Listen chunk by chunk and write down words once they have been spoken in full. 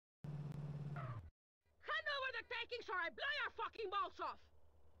the takings or I blow your fucking balls off!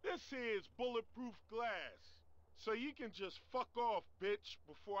 This here is bulletproof glass. So you can just fuck off, bitch,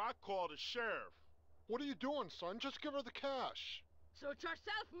 before I call the sheriff. What are you doing, son? Just give her the cash. Suit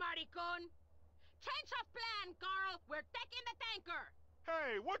yourself, maricon! Change of plan, Carl! We're taking the tanker!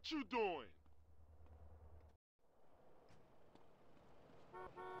 Hey, what you doing?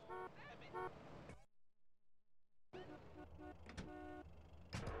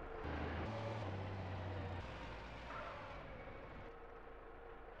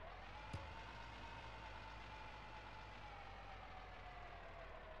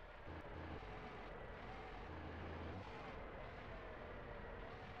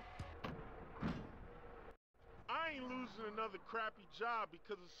 I ain't losing another crappy job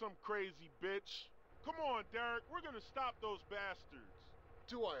because of some crazy bitch. Come on, Derek, we're gonna stop those bastards.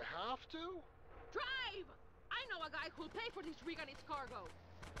 Do I have to? Drive! I know a guy who'll pay for this rig and its cargo.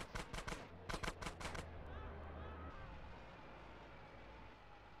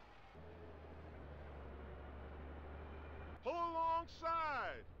 Pull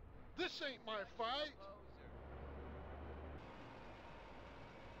alongside! This ain't my fight!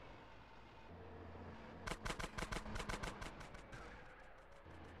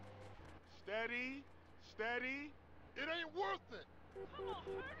 Steady, steady. It ain't worth it! Come on,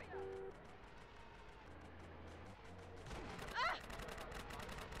 hurry up! Ah!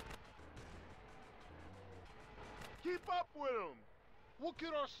 Keep up with him! We'll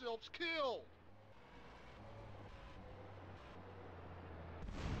get ourselves killed!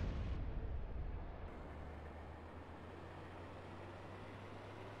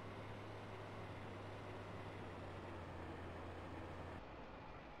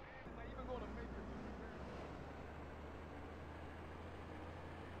 Am I even going to make it?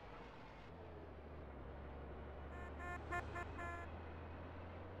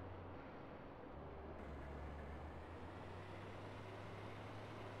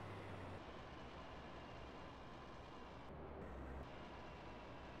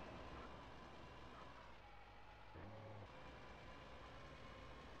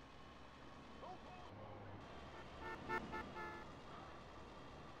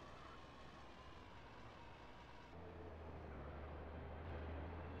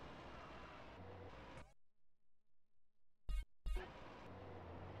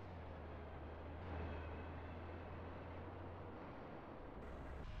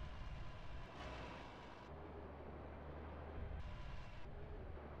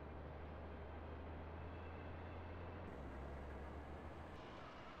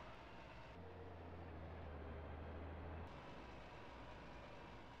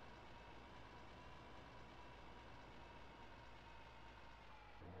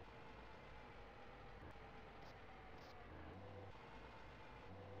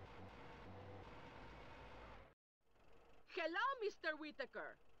 Hello, Mr.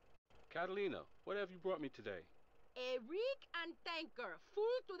 Whitaker. Catalina, what have you brought me today? A rig and tanker,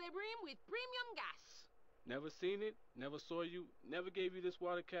 full to the brim with premium gas. Never seen it, never saw you, never gave you this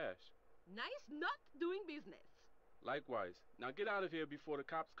wad of cash. Nice not doing business. Likewise. Now get out of here before the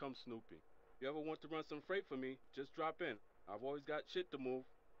cops come snooping. If you ever want to run some freight for me, just drop in. I've always got shit to move.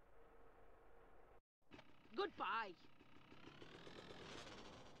 Goodbye.